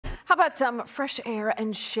How about some fresh air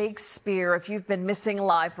and Shakespeare? If you've been missing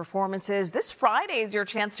live performances, this Friday is your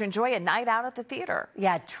chance to enjoy a night out at the theater.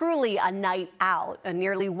 Yeah, truly a night out. A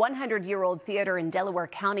nearly 100-year-old theater in Delaware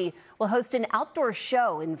County will host an outdoor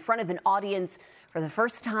show in front of an audience for the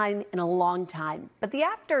first time in a long time. But the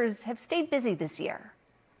actors have stayed busy this year.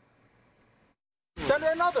 Send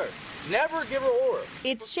her another. Never give her order.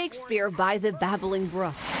 It's Shakespeare by the Babbling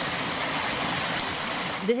Brook.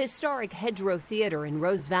 The historic Hedgerow Theatre in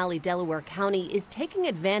Rose Valley, Delaware County is taking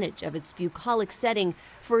advantage of its bucolic setting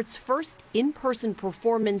for its first in-person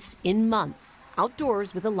performance in months,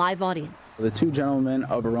 outdoors with a live audience. The Two Gentlemen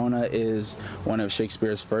of Verona is one of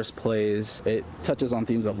Shakespeare's first plays. It touches on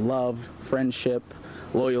themes of love, friendship,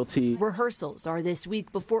 loyalty. Rehearsals are this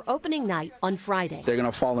week before opening night on Friday. They're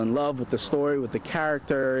going to fall in love with the story, with the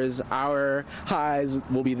characters. Our highs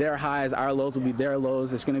will be their highs, our lows will be their lows.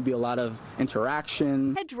 There's going to be a lot of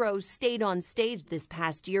interaction. Hedgerow stayed on stage this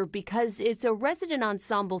past year because it's a resident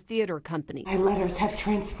ensemble theater company. My letters have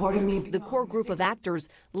transported me. The core group of actors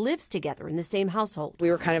lives together in the same household.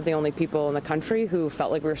 We were kind of the only people in the country who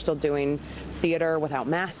felt like we were still doing theater without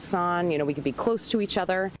masks on. You know, we could be close to each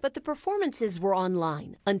other. But the performances were online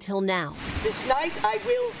until now. This night I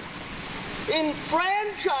will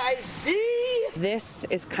enfranchise thee. This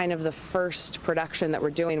is kind of the first production that we're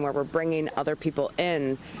doing where we're bringing other people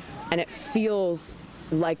in, and it feels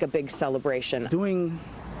like a big celebration. Doing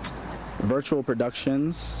virtual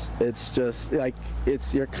productions, it's just like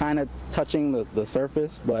you're kind of touching the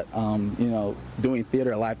surface, but you know, doing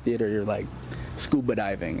theater, live theater, you're like scuba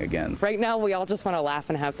diving again. Right now we all just want to laugh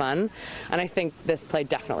and have fun, and I think this play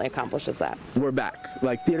definitely accomplishes that. We're back.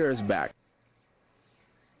 Like, theater is back.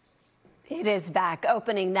 It is back.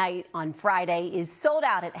 Opening night on Friday is sold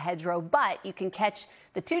out at Hedgerow, but you can catch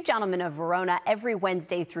The Two Gentlemen of Verona every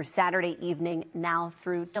Wednesday through Saturday evening now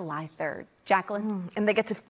through July 3rd. Jacqueline? And they get to